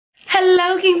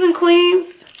Hello kings and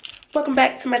queens, welcome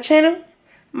back to my channel.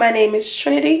 My name is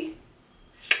Trinity.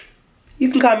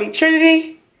 You can call me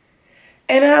Trinity.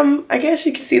 And I guess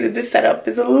you can see that this setup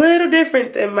is a little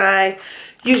different than my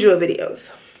usual videos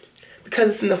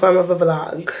because it's in the form of a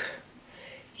vlog.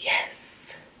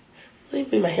 Yes. Let me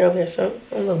bring my hair over here so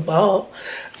I'm a little bald.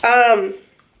 Well,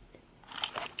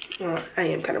 I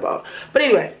am kind of bald. But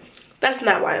anyway, that's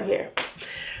not why I'm here.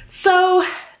 So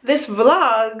this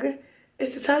vlog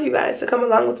is to tell you guys to come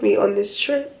along with me on this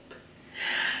trip.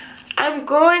 I'm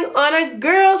going on a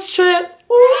girls trip.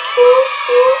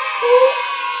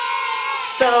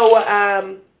 So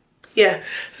yeah,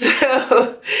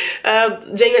 so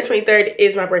January 23rd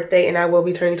is my birthday and I will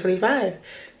be turning 25.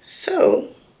 So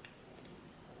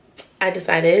I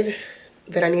decided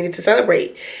that I needed to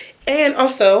celebrate. And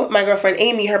also my girlfriend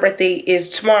Amy, her birthday is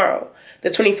tomorrow,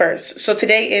 the 21st. So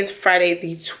today is Friday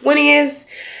the 20th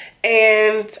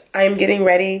and I'm getting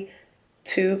ready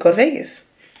to go to Vegas.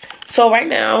 So right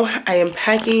now I am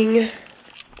packing.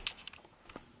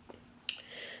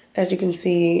 As you can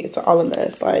see, it's all a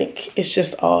mess. Like, it's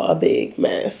just all a big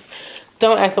mess.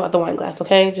 Don't ask about the wine glass,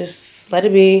 okay? Just let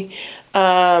it be.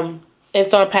 And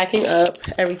so I'm packing up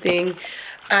everything.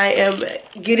 I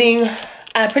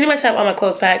pretty much have all my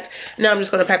clothes packed. Now I'm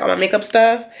just going to pack all my makeup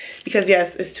stuff. Because,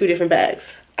 yes, it's 2 different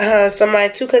bags. So my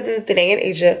 2 cousins, Danae and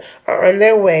Asia, are on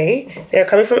their way. They're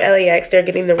coming from LAX. They're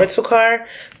getting the rental car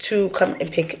to come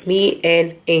and pick me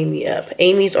and Amy up.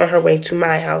 Amy's on her way to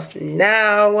my house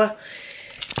now.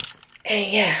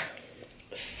 And yeah,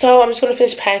 so I'm just going to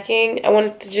finish packing. I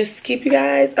wanted to just keep you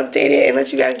guys updated and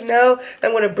let you guys know that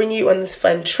I'm going to bring you on this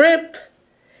fun trip.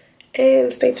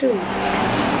 And stay tuned.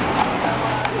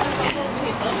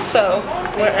 So,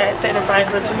 we're at the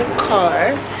Enterprise renting the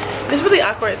car. It's really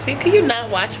awkward. See, can you not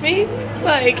watch me?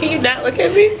 Like, can you not look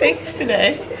at me? Thanks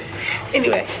today.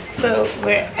 Anyway, so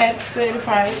we're at the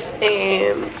Enterprise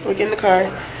and we're getting the car.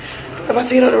 I'm about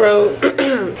to get on the road.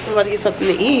 I'm about to get something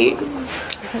to eat.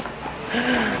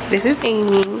 This is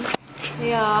Amy.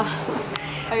 Yeah.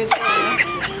 How you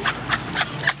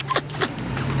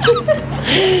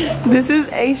doing? This is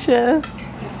Aisha.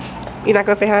 You not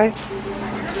gonna say hi?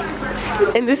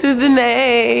 And this is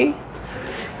Danae.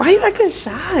 Why are you acting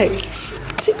shy?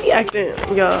 She be acting,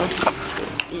 y'all.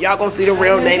 Y'all gonna see the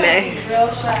real Nene.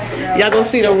 Y'all gonna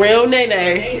see the real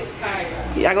Nene.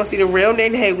 Y'all gonna see the real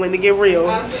Nene when they get real.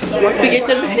 Once we get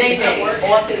them.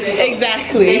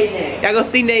 Exactly. Y'all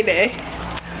gonna see Nene.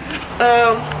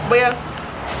 But yeah,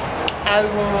 I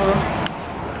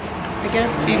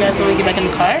guess you guys want to get back in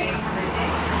the car.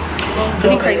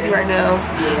 Really crazy right now.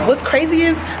 What's crazy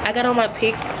is I got on my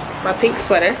pink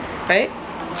sweater, right?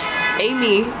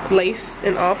 Amy lace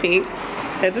in all pink,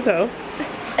 head to toe.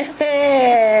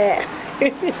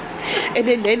 And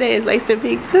then Nene is laced in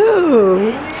pink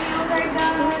too.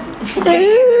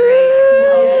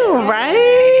 Ooh,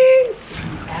 right?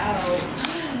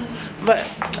 But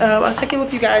I'll check in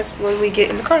with you guys when we get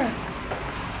in the car.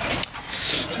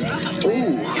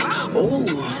 Ooh,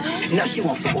 now she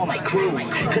won't fuck on my crew,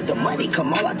 cause the money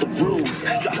come all out the roof.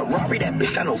 Try to robbery that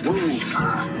bitch on the roof.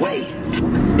 Wait.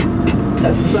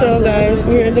 So guys,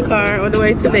 we're in the car on the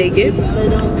way to Vegas.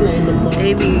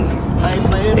 Amy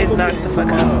is knocked the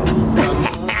fuck out.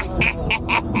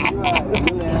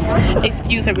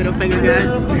 Excuse her middle finger,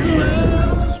 guys.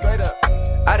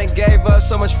 I done gave up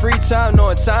so much free time,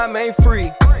 knowing time ain't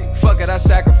free. Fuck it, I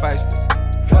sacrificed it.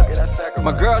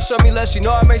 My girl showed me love, she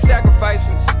know I make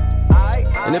sacrifices.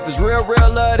 And if it's real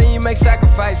love, then you make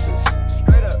sacrifices.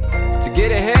 To get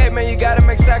ahead, man, you gotta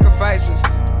make sacrifices.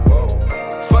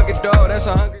 Fuck it, dog, that's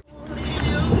a hungry.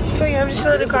 So yeah, I'm just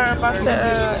in the car. I'm about to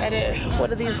edit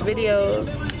one of these videos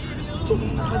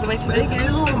on the way to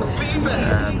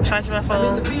Vegas. Charging my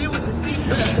phone.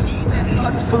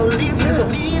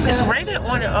 It's rated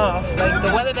on and off. Like,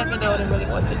 the weather doesn't know what it really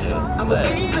wants to do.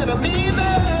 But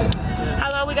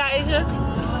how long we got, Asia?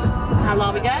 How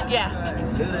long we got? Yeah.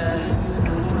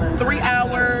 3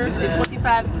 hours and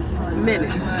 25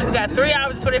 minutes. We got 3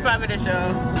 hours and 25 minutes,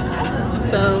 y'all.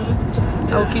 So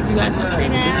I'll keep you guys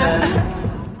updated.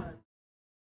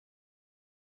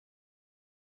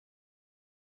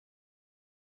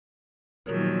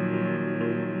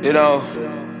 You know,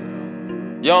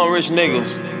 young rich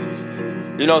niggas.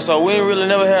 You know, so we ain't really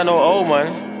never had no old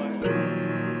money.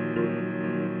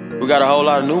 We got a whole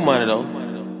lot of new money though.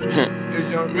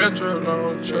 If young Metro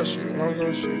don't trust you, I'm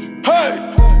gonna shoot you.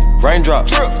 Hey! Raindrop,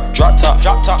 drop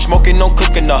top, smoking, no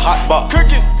cooking, the hot box.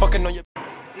 Cooking, fucking on your.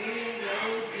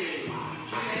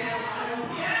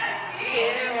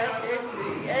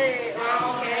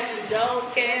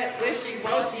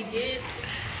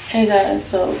 Hey guys,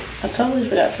 so I totally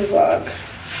forgot to vlog.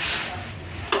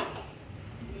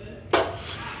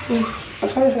 I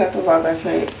totally forgot the vlog last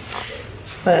night,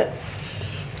 but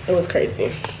it was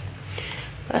crazy.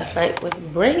 Last night was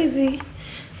crazy.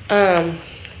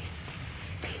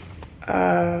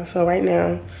 So right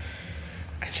now,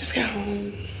 I just got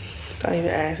home. Don't even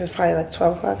ask. It's probably like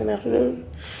 12 o'clock in the afternoon.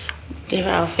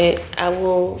 Different outfit. I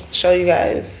will show you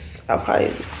guys. I'll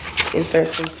probably insert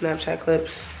some Snapchat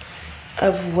clips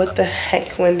of what the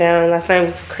heck went down. Last night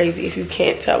was crazy if you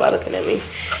can't tell by looking at me.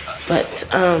 But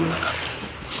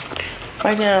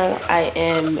right now I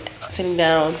am sitting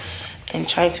down and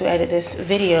trying to edit this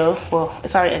video. Well,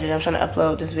 it's already edited. I'm trying to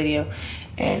upload this video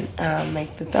and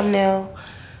make the thumbnail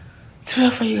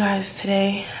for you guys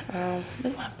today.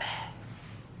 Look at my bag.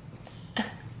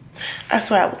 I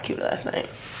swear I was cute last night.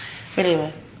 But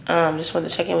anyway, just wanted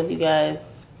to check in with you guys.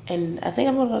 And I think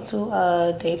I'm gonna go to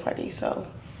a day party, so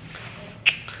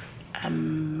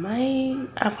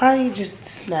I'll probably just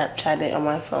Snapchat it on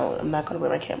my phone. I'm not gonna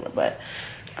bring my camera, but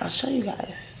I'll show you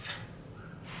guys.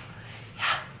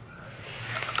 Yeah.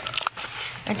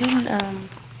 I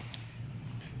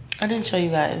didn't show you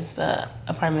guys the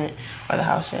apartment or the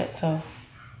house yet, so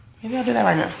maybe I'll do that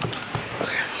right now.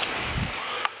 Okay.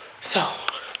 So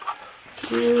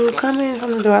you come in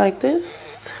from the door like this.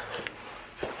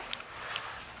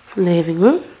 Living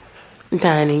room,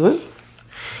 dining room,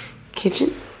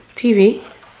 kitchen, TV,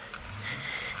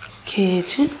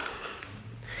 kitchen,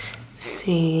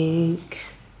 sink,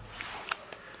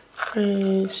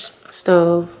 fridge,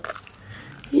 stove,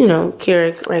 you know,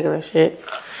 Keurig, regular shit.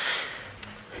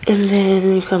 And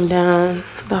then you come down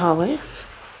the hallway.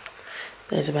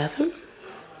 There's a bathroom.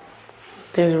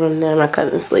 There's a room there my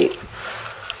cousin sleep.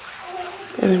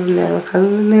 There's a room there my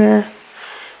cousin's in there.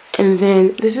 And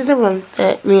then this is the room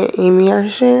that me and Amy are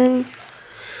sharing.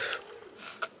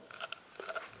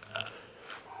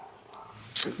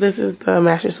 This is the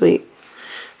master suite.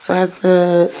 So it has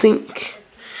the sink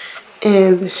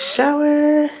and the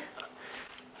shower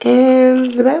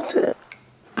and the bathtub.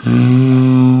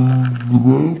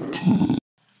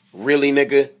 Really,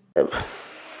 nigga?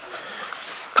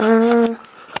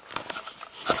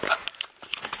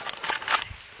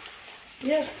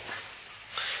 Yeah.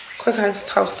 Quick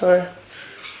house tour.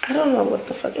 I don't know what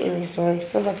the fuck Amy's doing,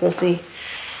 so I'm about to go see.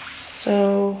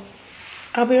 So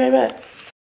I'll be right back.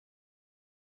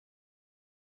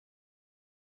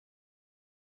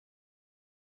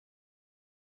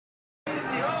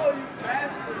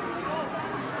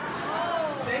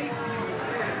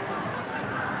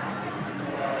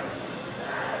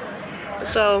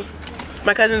 So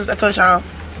my cousins, I told y'all,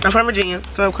 I'm from Virginia,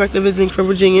 so of course they're visiting from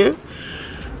Virginia.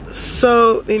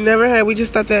 So they never had, we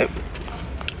just thought that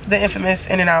the infamous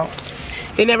In-N-Out.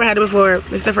 They never had it before.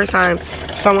 This is the first time.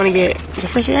 So I want to get the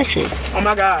first reaction. Oh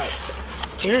my God.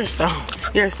 You're so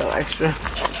extra.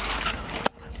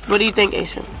 What do you think,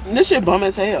 Aisha? This shit bum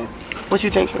as hell. What you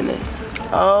think, Renee?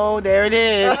 Oh, there it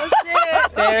is. Oh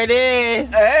shit. There it is.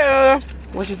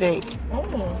 What you think?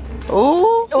 Ooh.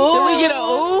 Ooh. Did we get a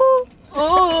ooh?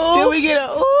 Ooh. Did we get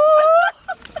a ooh?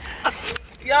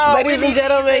 Yo, ladies and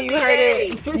gentlemen, you heard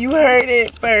it. You heard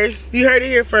it first. You heard it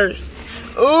here first.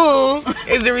 Ooh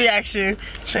is the reaction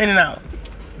to In-N-Out.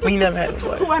 When you never had it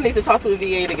before. Who I need to talk to a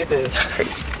VA to get this?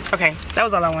 Crazy. Okay, that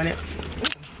was all I wanted.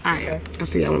 Alright, Okay. I'll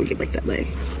see y'all when we get back to LA.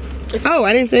 Oh,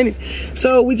 I didn't say anything.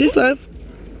 So we just left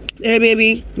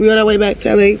Airbnb. We on our way back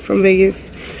to LA from Vegas.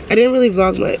 I didn't really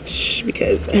vlog much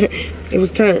because it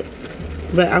was turned.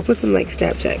 But I'll put some like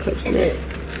Snapchat clips in there.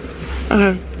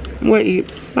 More eat.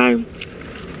 Bye.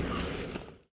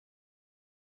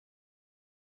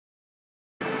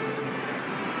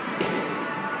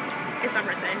 It's my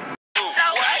birthday.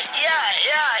 Yeah.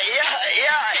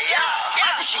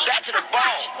 She back to the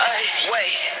bone.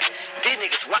 Wait, these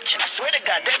niggas watching. I swear to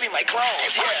God, they be my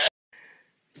clones. Yeah.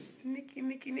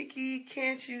 Nikki,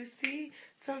 can't you see?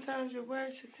 Sometimes your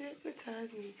words just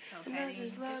hypnotize me. And I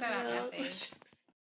just love you.